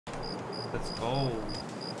Let's go.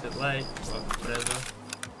 A bit late, but whatever.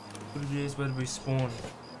 What it is, where do we spawn?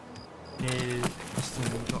 Near custom,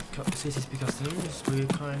 not CCSP customs, we're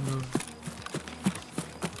kind of...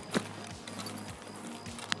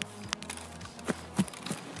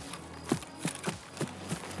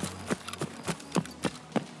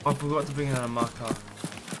 I forgot to bring in a marker.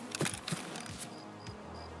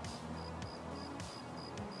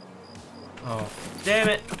 Oh, damn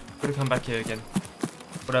it! Gotta come back here again.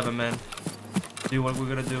 Whatever, man. Do what we're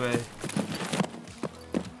gonna do, eh?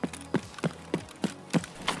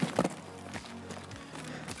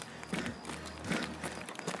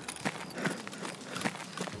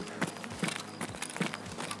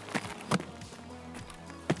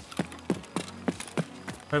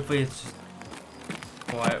 Hopefully it's just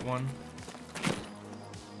a quiet one.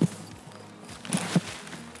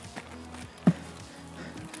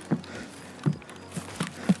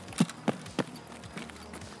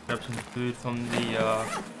 Grab some food from the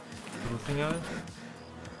little thing over.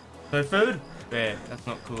 No food? Yeah, that's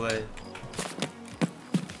not cool, eh?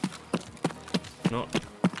 Not.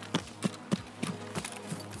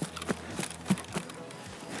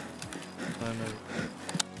 I don't know.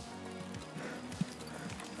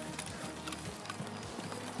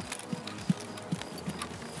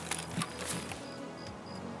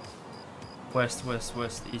 West, west,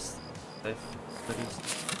 west, east, left, east.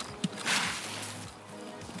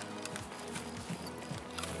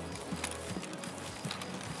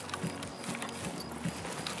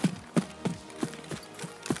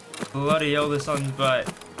 Bloody hell, the sun's bright.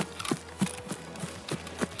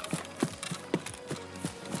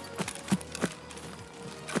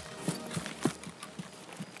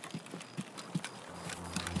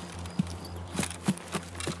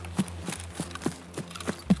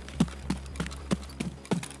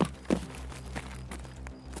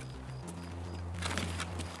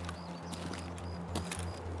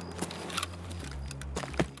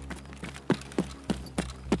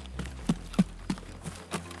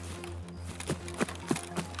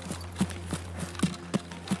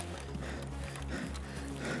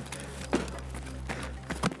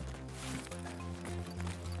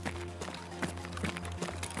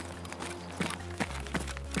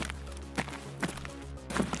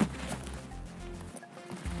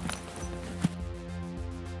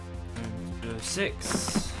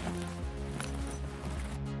 Six.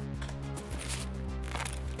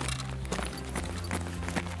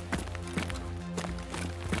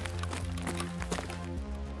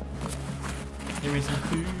 Give me some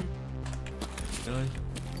food. Really?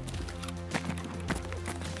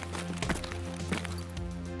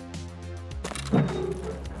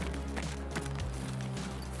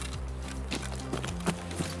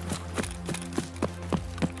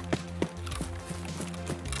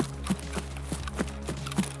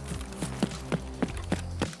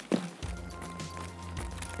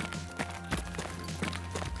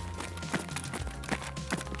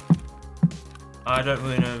 I don't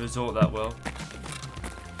really know the resort that well,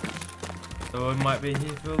 so I might be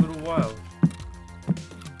here for a little while.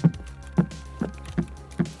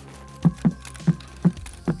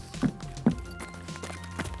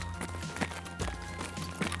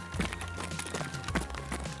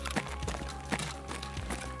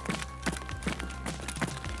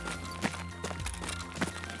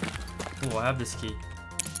 Oh, I have this key.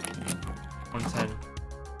 110.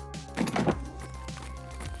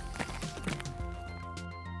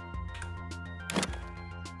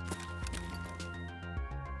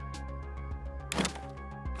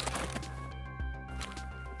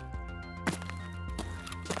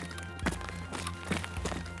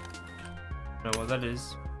 Know what that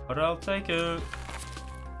is, but I'll take it.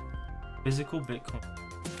 Physical Bitcoin.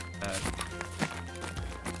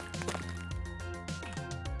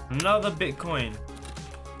 Another Bitcoin.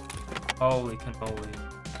 Holy cannoli.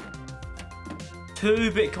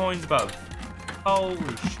 2 Bitcoins above. Holy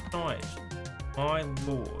shit. My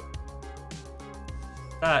lord.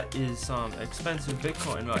 That is some expensive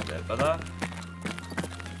Bitcoin right there, brother.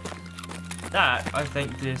 That, I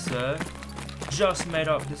think, dear sir, just made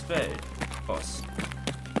up this bed. Boss.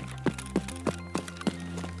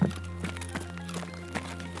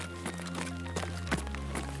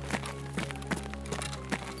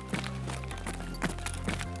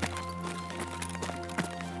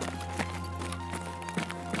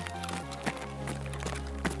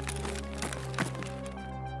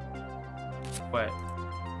 Wait.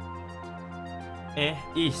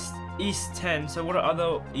 East 10. So what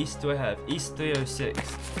other east do I have? East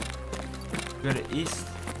 306. Go to east.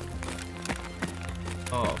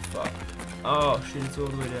 Oh fuck. Oh shit, it's all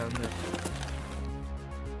the way down there.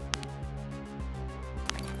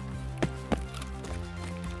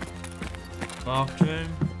 Marked room.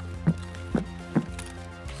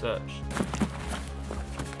 Search.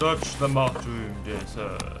 Search the marked room, dear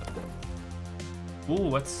sir. Ooh,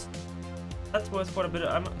 that's worth quite a bit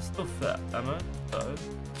of ammo. Still fat ammo, though.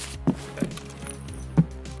 Okay.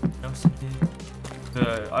 Else in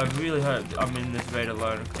here. I really hope I'm in this raid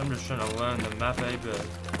alone, because I'm just trying to learn the map, but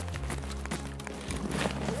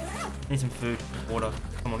need some food, water.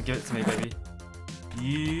 Come on, give it to me, baby.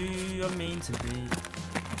 You are mean to me.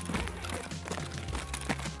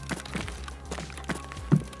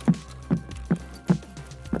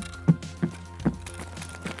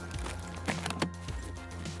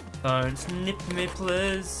 Don't snip me,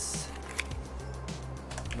 please.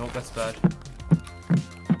 Nope, that's bad.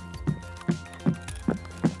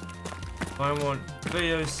 I want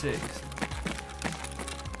 306.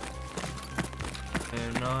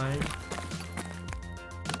 9.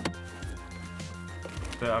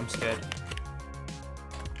 But I'm scared.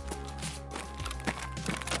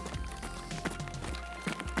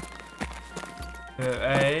 So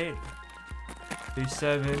 8.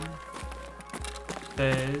 27.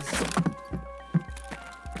 There's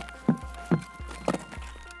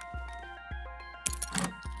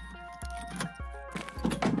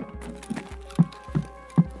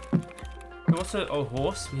also a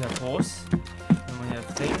horse. We have horse, and we have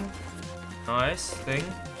thing. Nice thing.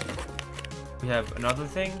 We have another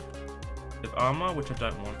thing. We have armor, which I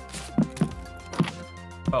don't want,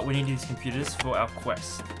 but we need these computers for our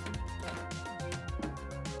quest.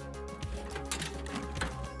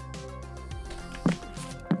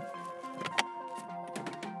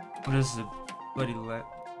 What is a bloody lamp?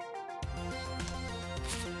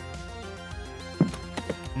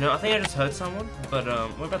 No, I think I just heard someone, but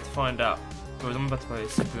we're about to find out. Because I'm about to play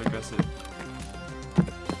super aggressive.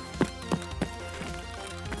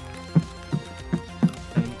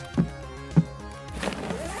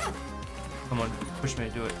 Come on, push me,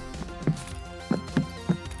 do it.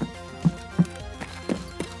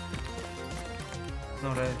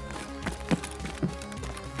 Not A.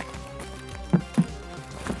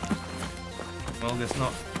 Well, guess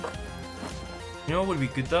not. You know what would be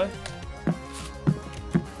good though?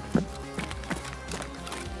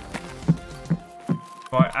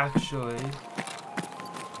 If I actually...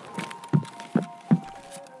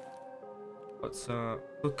 Let's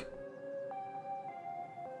look.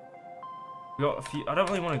 We got a few... I don't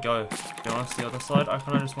really want to go, to be honest, the other side. I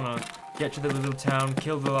kind of just want to get to the little town,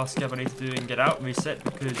 kill the last scab I need to do, and get out, reset,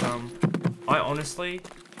 because I honestly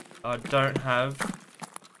don't have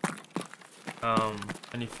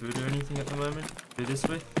any food or anything at the moment to do this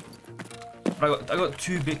with. But I got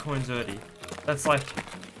 2 bitcoins already. That's like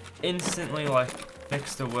instantly like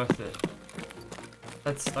next to worth it.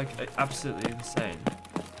 That's like absolutely insane.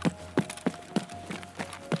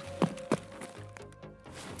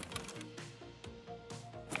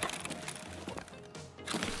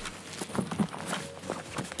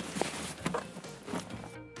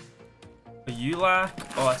 A ULAC.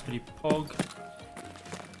 Oh, that's pretty pog.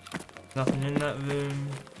 Nothing in that room.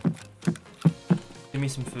 Give me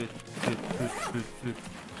some food. Food.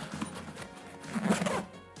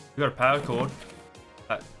 We got a power cord.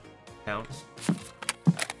 That counts.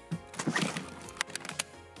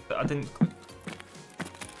 But I didn't click.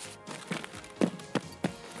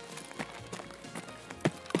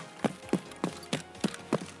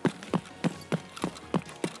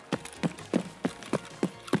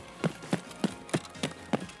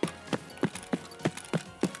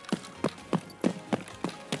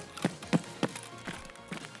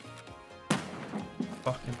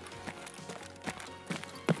 Fucking.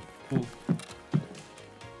 Ooh.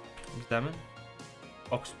 Examine.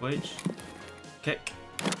 Ox bleach. Kick.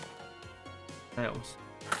 Nails.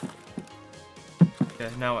 Okay,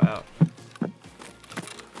 now we're out.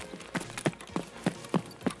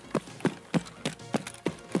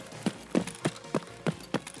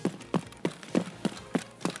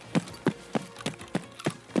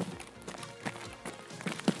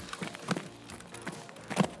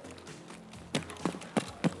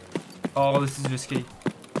 Oh, this is risky.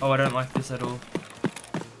 Oh, I don't like this at all.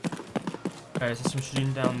 Okay, so some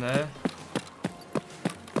shooting down there.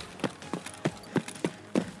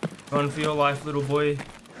 Run for your life, little boy,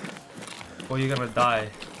 or you're gonna die.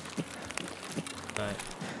 Right.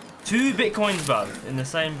 2 bitcoins, bruv, in the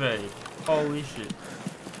same raid. Holy shit.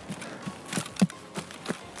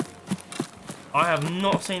 I have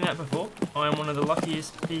not seen that before. I am one of the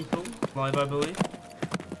luckiest people alive, I believe.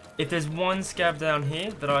 If there's one scab down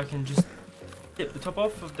here that I can just tip the top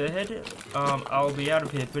off of their head, I'll be out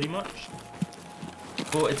of here pretty much.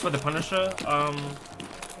 Well, it's for the Punisher,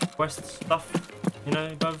 quest stuff, you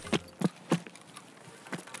know, above.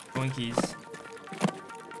 Twinkies.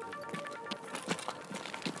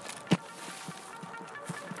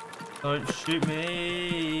 Don't shoot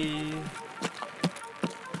me.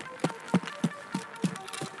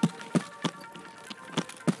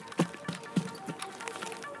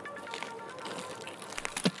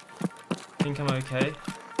 I think I'm okay.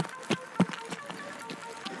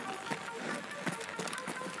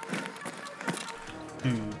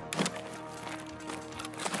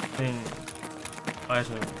 Thing.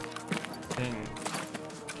 Item. Thing.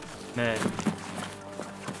 Man.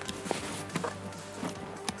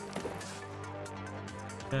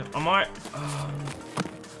 I might.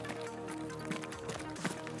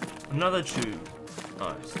 Another tube.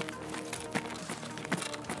 Nice.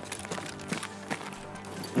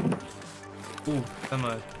 Ooh,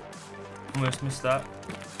 ammo. Almost missed that.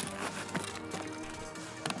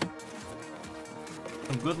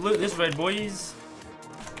 Some good loot this way, boys.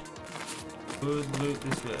 Good loot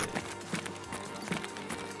this way.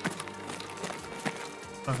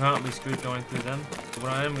 I can't be screwed going through them. But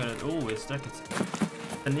what I am gonna. Ooh, it's jackets.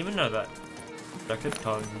 Didn't even know that. Jacket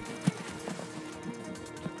tongue.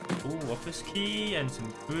 Ooh, office key and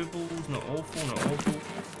some rubles. Not awful, not awful.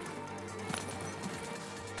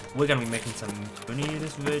 We're gonna be making some money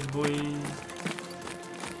this way, boys.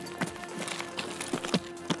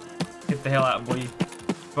 Get the hell out, boy.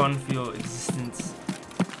 Run for your existence,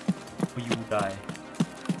 or you will die.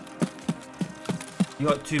 You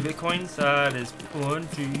got 2 bitcoins. That is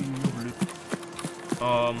plenty of loot.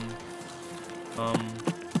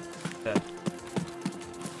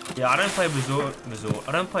 Yeah, I don't play resort.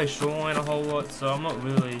 I don't play Shoreline a whole lot, so I'm not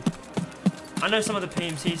really. I know some of the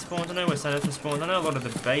PMC spawns. I know where Sanitars spawns. I know a lot of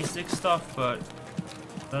the basic stuff, but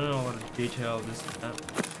I don't know a lot of the detail of this.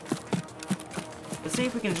 Let's see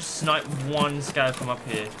if we can just snipe one scav from up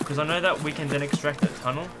here, because I know that we can then extract that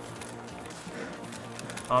tunnel.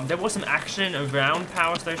 There was some action around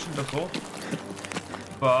power station before,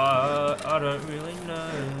 but I don't really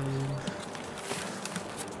know.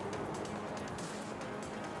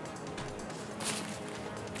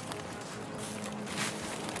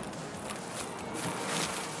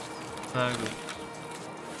 No good.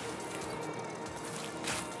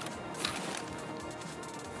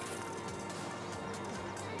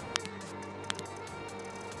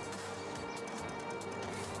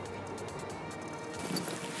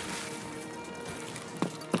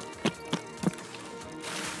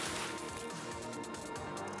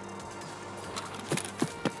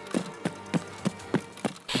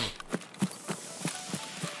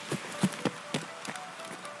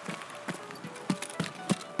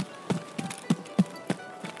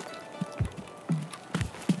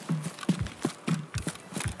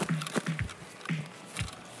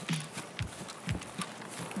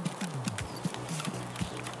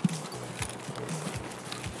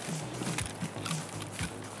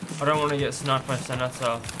 I don't want to get sniped by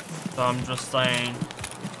Senator, so I'm just saying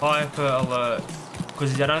hyper alert,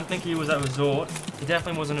 because I don't think he was at resort. He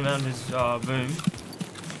definitely wasn't around his room.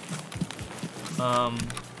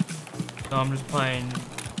 So I'm just playing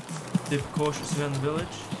super cautious around the village.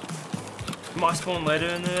 He might spawn later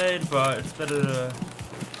in the raid, but it's better to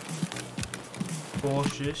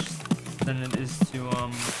cautious than it is to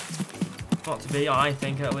not to be, I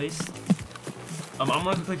think, at least. I'm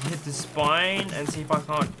gonna quickly hit the spine and see if I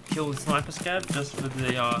can't kill the sniper scav just for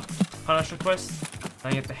the punish request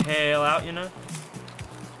and get the hell out, you know.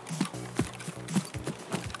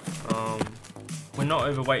 We're not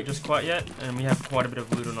overweight just quite yet, and we have quite a bit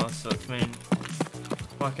of loot on us, so it means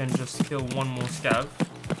if I can just kill one more scav,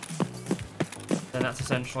 then that's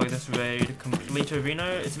essentially this raid complete arena.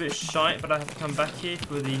 It's a bit shite, but I have to come back here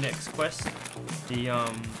for the next quest. The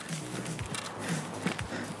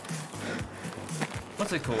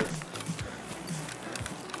what's it called?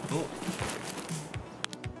 Oh.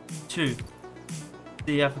 2.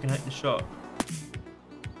 See if I can hit the shot.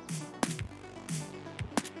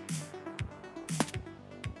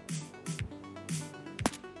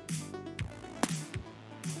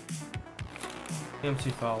 I think I'm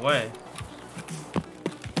too far away.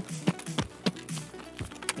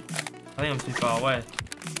 I think I'm too far away.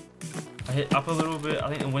 I hit up a little bit. I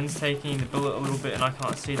think the wind's taking the bullet a little bit, and I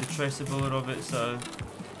can't see the tracer bullet of it, so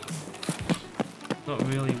it's not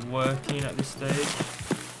really working at this stage.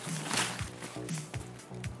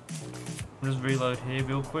 I'll just reload here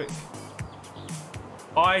real quick.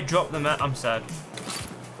 I dropped the map. I'm sad.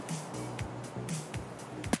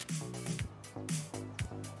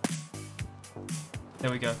 There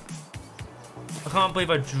we go. I can't believe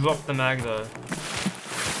I dropped the mag though.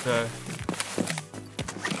 So.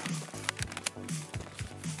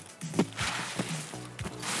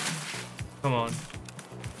 Come on.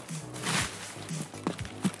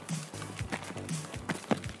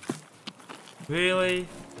 Really?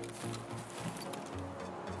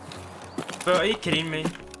 Bro, are you kidding me?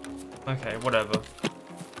 Okay, whatever.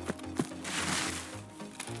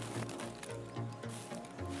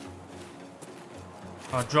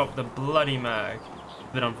 I dropped the bloody mag.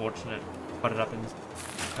 A bit unfortunate, but it happens.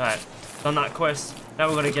 Alright, done that quest. Now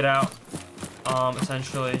we're gonna get out,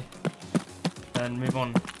 essentially, and move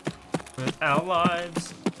on with our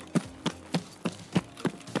lives.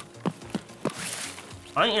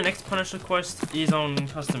 I think the next Punisher quest is on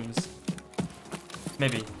customs.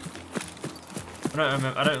 Maybe. I don't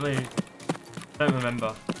remember. I don't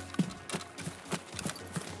remember.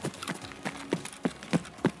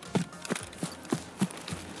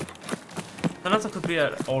 Sometimes I could be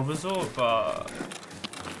at Old Resort, but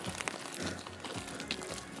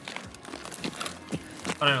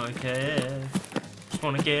I don't really care. Just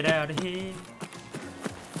wanna get out of here.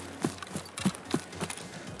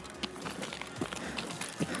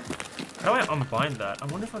 How do I unbind that? I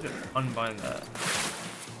wonder if I could unbind that.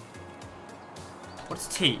 What's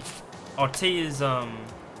T? Oh, T is what's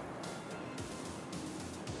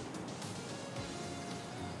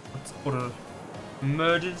it called? A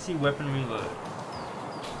emergency weapon reload.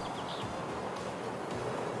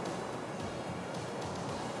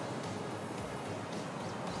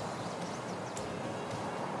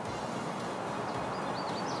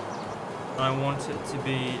 I want it to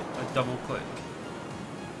be a double click.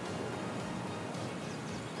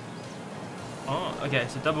 Oh, okay,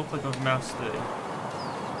 so double click of mouse 3.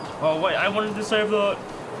 Oh wait, I wanted to save that.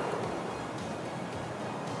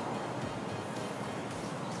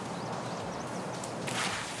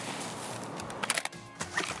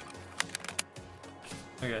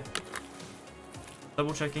 Okay.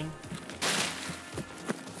 Double checking.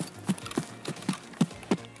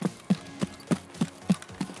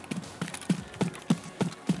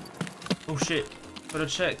 Oh shit. Gotta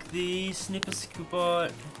check the snipper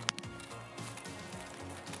spot.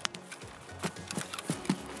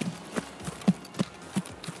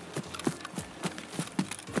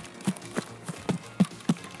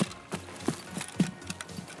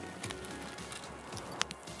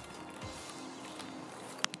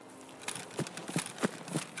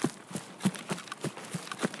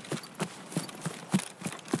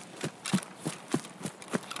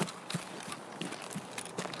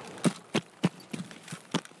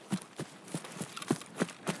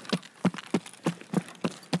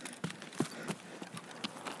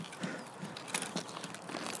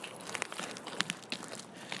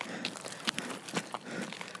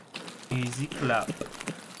 Easy clap.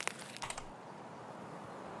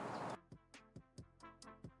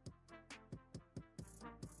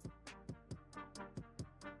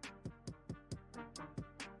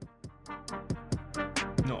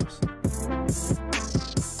 Nice.